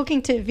 I'm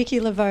talking to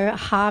Vicky Laveau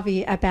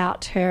Harvey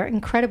about her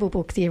incredible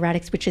book, The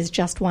Erratics, which has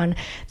just won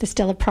the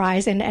Stella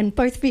Prize. And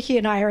both Vicky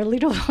and I are a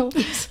little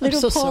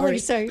poorly,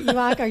 so you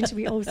are going to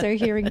be also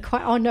hearing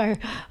quite... Oh, no,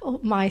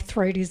 my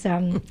throat is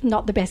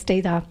not the best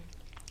either.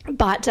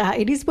 But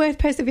it is worth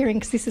persevering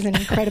because this is an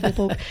incredible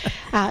book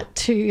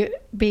to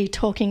be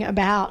talking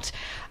about.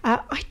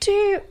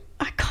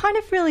 I kind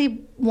of really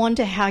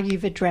wonder how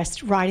you've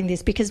addressed writing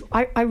this, because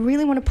I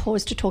really want to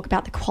pause to talk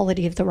about the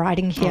quality of the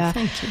writing here.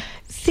 Oh,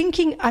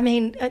 thank you.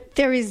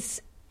 There is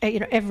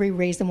every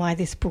reason why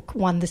this book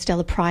won the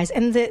Stella Prize,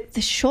 and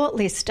the short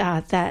list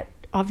that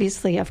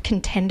obviously of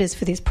contenders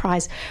for this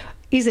prize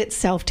is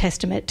itself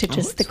testament to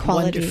just the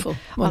quality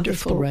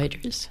wonderful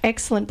writers.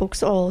 Excellent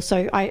books all.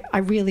 So I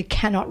really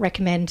cannot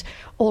recommend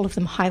all of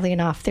them highly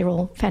enough. They're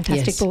all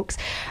fantastic books.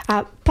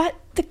 But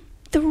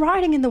the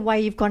writing and the way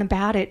you've gone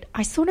about it,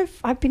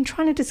 I've been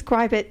trying to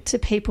describe it to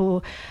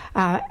people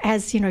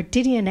as,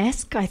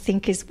 Didion-esque, I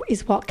think is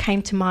what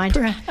came to mind.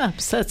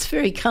 Perhaps. That's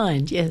very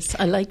kind. Yes,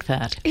 I like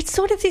that. It's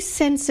sort of this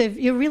sense of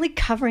you're really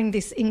covering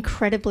this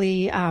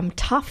incredibly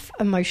tough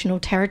emotional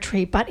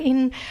territory, but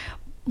in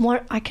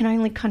what I can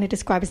only kind of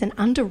describe as an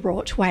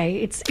underwrought way.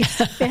 It's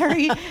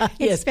very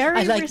yes, very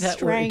I like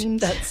restrained.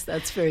 That word.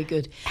 That's very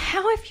good.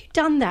 How have you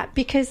done that?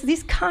 Because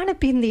this can't have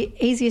been the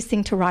easiest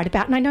thing to write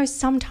about, and I know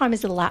some time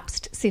has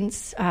elapsed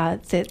since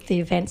the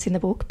events in the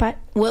book. But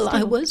still.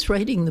 I was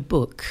writing the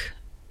book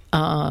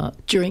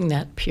during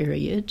that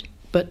period,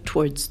 but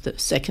towards the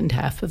second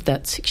half of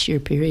that 6-year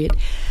period,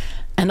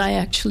 and I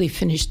actually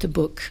finished the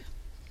book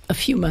a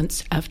few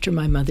months after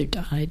my mother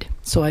died.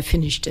 So I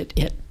finished it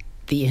at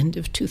the end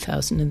of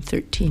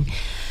 2013.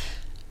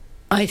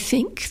 I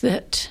think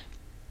that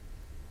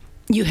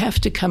you have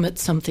to come at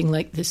something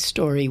like this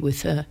story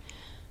with a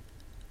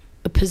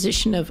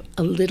position of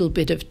a little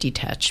bit of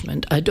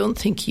detachment. I don't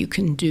think you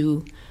can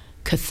do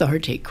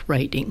cathartic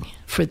writing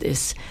for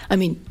this. I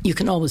mean, you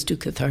can always do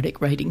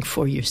cathartic writing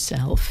for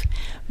yourself,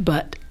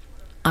 but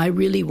I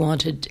really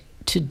wanted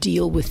to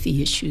deal with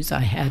the issues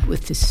I had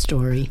with this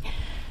story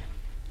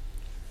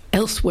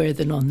elsewhere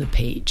than on the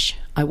page.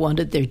 I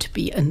wanted there to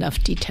be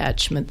enough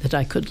detachment that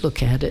I could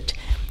look at it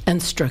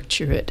and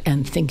structure it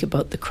and think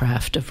about the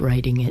craft of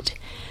writing it.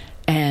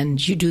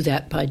 And you do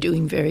that by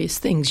doing various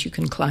things. You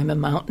can climb a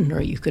mountain,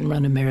 or you can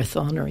run a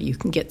marathon, or you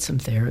can get some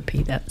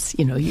therapy. That's,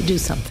 you do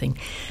something.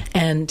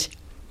 And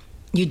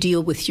you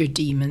deal with your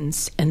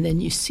demons, and then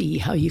you see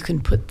how you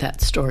can put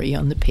that story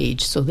on the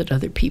page so that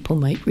other people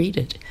might read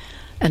it.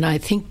 And I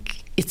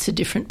think it's a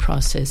different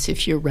process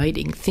if you're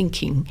writing,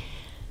 thinking,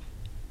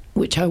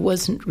 which I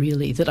wasn't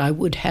really, that I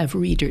would have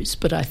readers.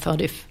 But I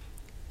thought if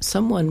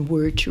someone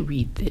were to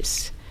read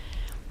this,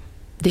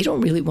 they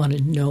don't really want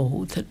to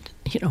know that,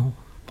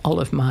 all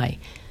of my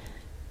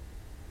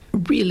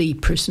really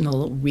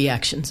personal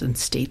reactions and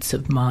states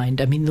of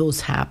mind. I mean, those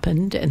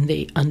happened and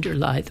they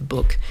underlie the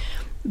book.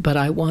 But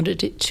I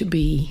wanted it to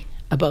be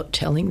about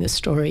telling the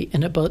story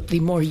and about the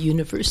more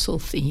universal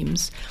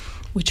themes,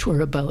 which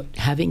were about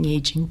having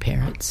aging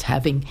parents,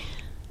 having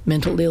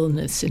mental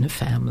illness in a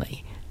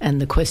family, and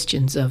the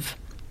questions of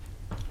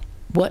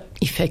what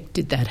effect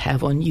did that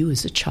have on you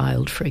as a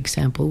child, for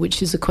example,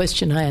 which is a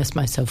question I ask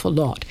myself a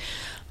lot.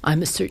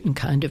 I'm a certain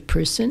kind of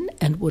person,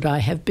 and would I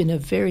have been a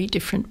very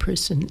different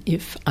person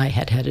if I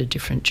had had a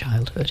different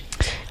childhood?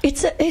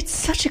 It's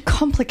such a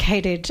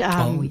complicated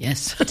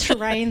yes.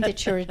 terrain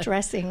that you're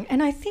addressing.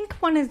 And I think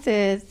one of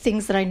the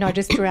things that I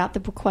noticed throughout the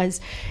book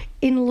was,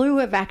 in lieu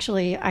of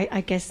actually,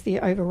 I guess,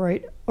 the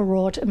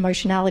overwrought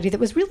emotionality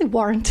that was really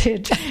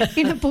warranted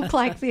in a book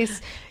like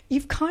this,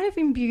 you've kind of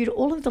imbued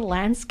all of the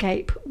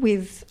landscape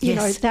with,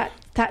 yes.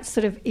 that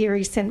sort of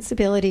eerie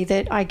sensibility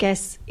that I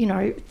guess,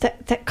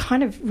 that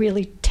kind of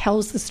really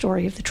tells the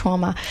story of the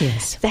trauma.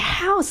 Yes. The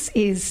house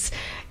is,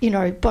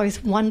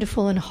 both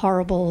wonderful and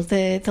horrible.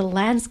 The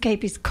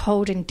landscape is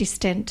cold and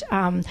distant.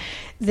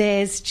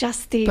 There's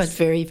just these... But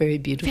very, very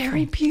beautiful.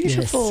 Very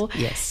beautiful.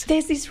 Yes.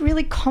 There's this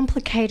really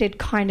complicated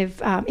kind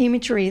of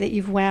imagery that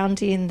you've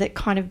wound in that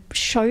kind of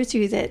shows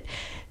you that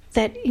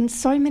in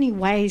so many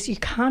ways you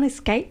can't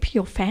escape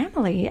your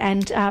family,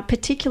 and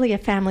particularly a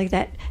family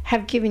that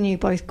have given you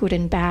both good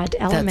and bad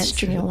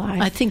elements in your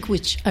life. I think,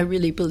 which I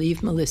really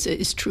believe, Melissa,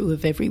 is true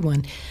of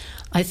everyone.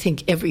 I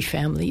think every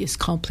family is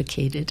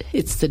complicated.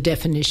 It's the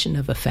definition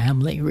of a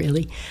family,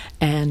 really.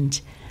 And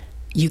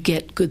you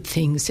get good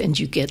things and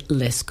you get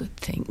less good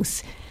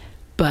things.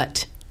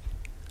 But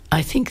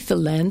I think the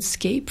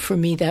landscape, for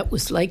me, that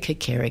was like a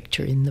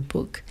character in the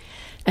book.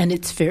 And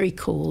it's very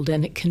cold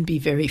and it can be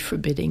very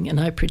forbidding. And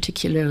I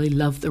particularly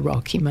love the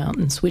Rocky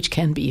Mountains, which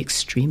can be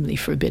extremely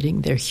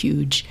forbidding. They're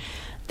huge,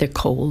 they're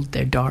cold,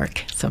 they're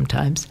dark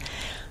sometimes.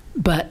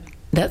 But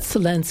that's the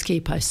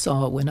landscape I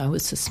saw when I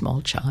was a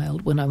small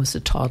child, when I was a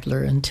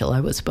toddler until I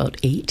was about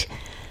 8.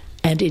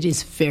 And it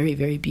is very,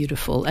 very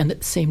beautiful. And at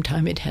the same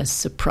time, it has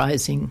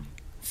surprising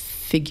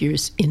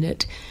figures in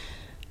it,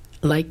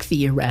 like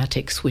the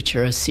erratics, which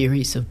are a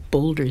series of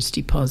boulders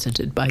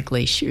deposited by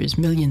glaciers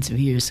millions of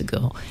years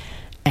ago.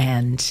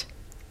 And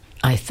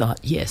I thought,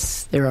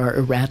 yes, there are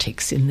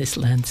erratics in this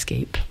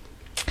landscape.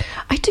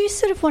 I do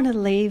sort of want to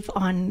leave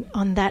on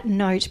that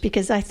note,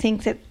 because I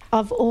think that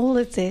of all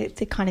of the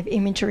kind of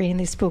imagery in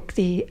this book,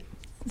 the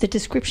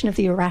description of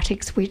the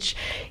erratics, which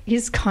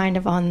is kind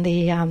of on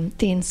the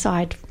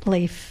inside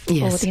leaf,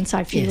 yes, or the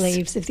inside few yes.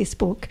 leaves of this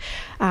book,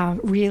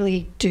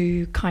 really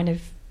do kind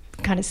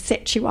of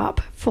set you up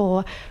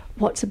for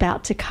what's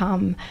about to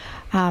come.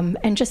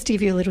 And just to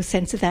give you a little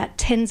sense of that,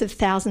 tens of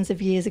thousands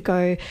of years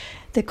ago,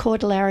 the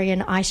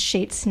Cordilleran ice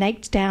sheet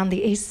snaked down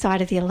the east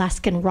side of the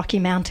Alaskan Rocky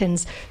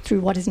Mountains through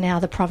what is now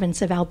the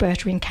province of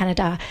Alberta in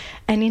Canada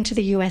and into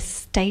the US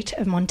state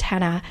of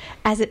Montana.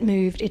 As it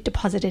moved, it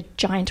deposited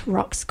giant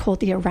rocks called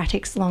the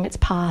erratics along its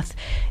path.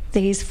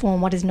 These form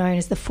what is known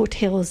as the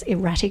Foothills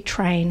Erratic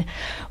Train.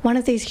 One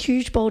of these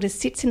huge boulders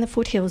sits in the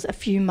foothills a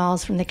few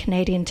miles from the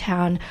Canadian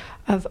town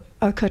of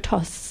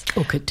Okotoks,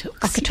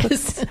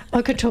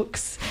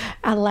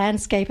 a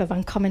landscape of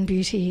uncommon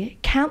beauty.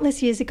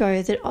 Countless years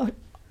ago, the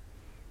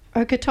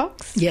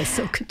Okotoks, yes,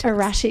 Okotoks,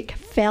 erratic,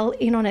 fell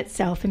in on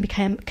itself and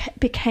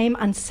became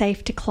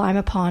unsafe to climb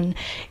upon.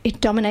 It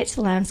dominates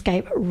the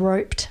landscape,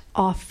 roped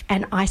off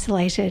and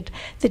isolated.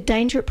 The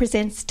danger it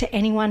presents to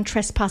anyone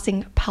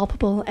trespassing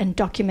palpable and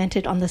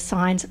documented on the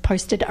signs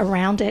posted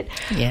around it.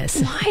 Yes.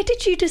 Why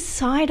did you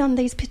decide on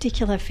these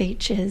particular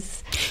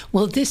features?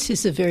 Well, this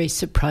is a very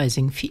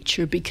surprising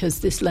feature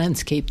because this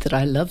landscape that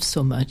I love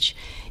so much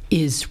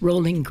is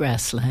rolling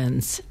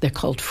grasslands. They're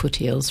called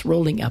foothills,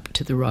 rolling up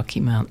to the Rocky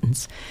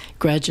Mountains,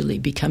 gradually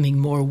becoming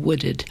more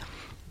wooded.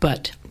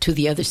 But to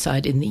the other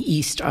side in the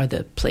east are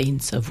the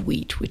plains of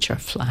wheat, which are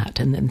flat,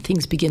 and then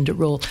things begin to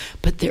roll.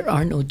 But there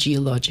are no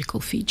geological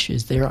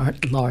features. There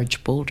aren't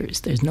large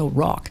boulders. There's no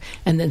rock.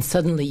 And then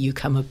suddenly you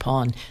come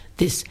upon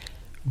this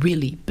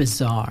really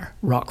bizarre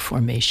rock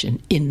formation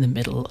in the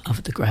middle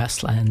of the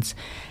grasslands.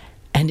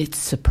 And it's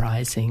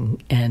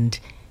surprising and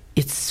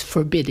it's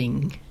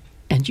forbidding.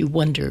 And you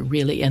wonder,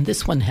 really, and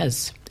this one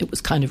it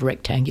was kind of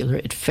rectangular.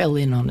 It fell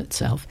in on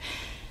itself.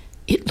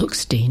 It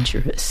looks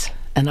dangerous.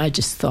 And I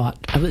just thought,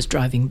 I was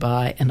driving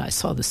by and I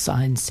saw the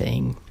sign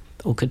saying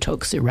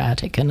Okotoks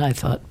erratic, and I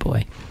thought,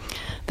 boy,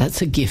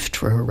 that's a gift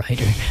for a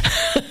writer.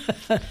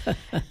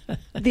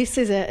 This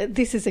is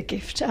a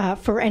gift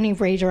for any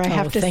reader, I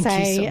have to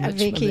say, so much,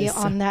 Vicky, Melissa.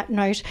 On that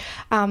note.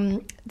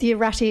 The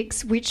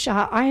Erratics, which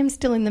I am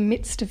still in the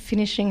midst of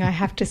finishing, I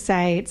have to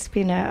say. It's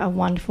been a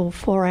wonderful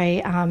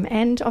foray,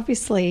 and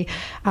obviously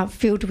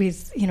filled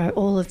with,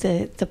 all of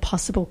the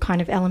possible kind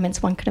of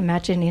elements one could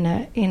imagine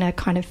in a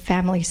kind of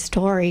family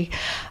story,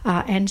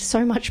 and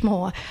so much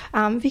more.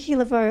 Vicky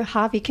Laveau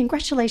Harvey,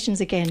 congratulations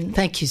again.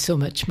 Thank you so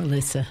much,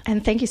 Melissa.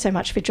 And thank you so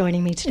much for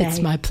joining me today. It's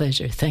my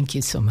pleasure. Thank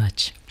you so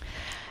much.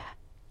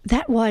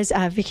 That was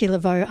Vicky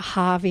Laveau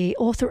Harvey,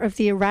 author of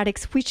The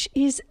Erratics, which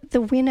is the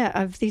winner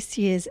of this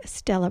year's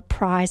Stella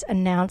Prize,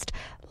 announced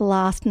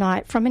last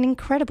night from an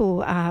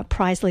incredible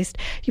prize list.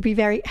 You'll be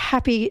very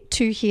happy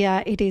to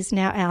hear it is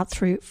now out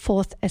through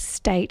Fourth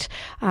Estate,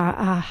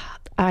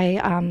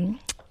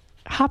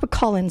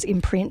 HarperCollins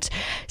imprint.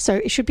 So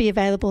it should be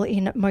available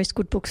in most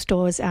good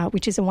bookstores,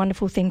 which is a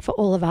wonderful thing for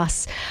all of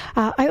us.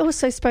 I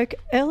also spoke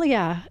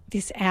earlier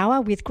this hour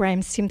with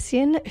Graham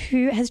Simpson,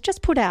 who has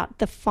just put out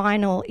the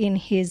final in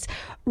his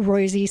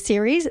Rosie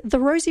series. The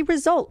Rosie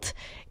Result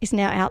is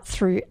now out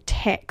through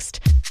Text.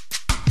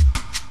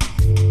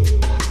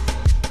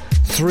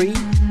 3RRR.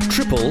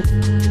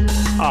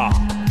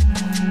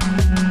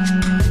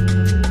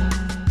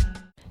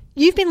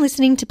 You've been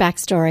listening to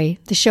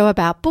Backstory, the show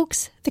about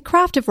books, the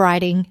craft of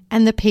writing,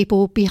 and the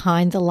people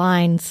behind the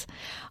lines.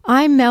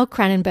 I'm Mel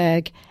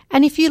Cranenberg,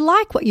 and if you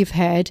like what you've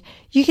heard,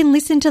 you can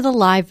listen to the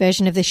live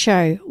version of the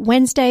show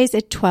Wednesdays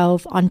at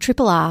 12 on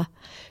Triple R.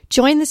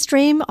 Join the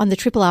stream on the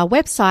Triple R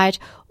website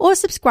or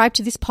subscribe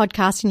to this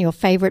podcast in your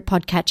favourite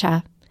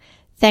podcatcher.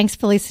 Thanks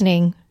for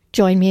listening.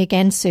 Join me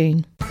again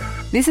soon.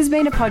 This has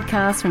been a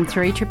podcast from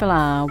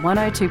 3RRR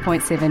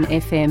 102.7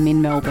 FM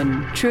in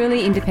Melbourne.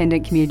 Truly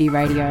independent community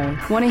radio.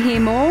 Want to hear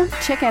more?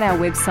 Check out our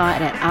website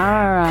at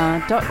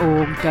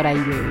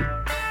rrr.org.au.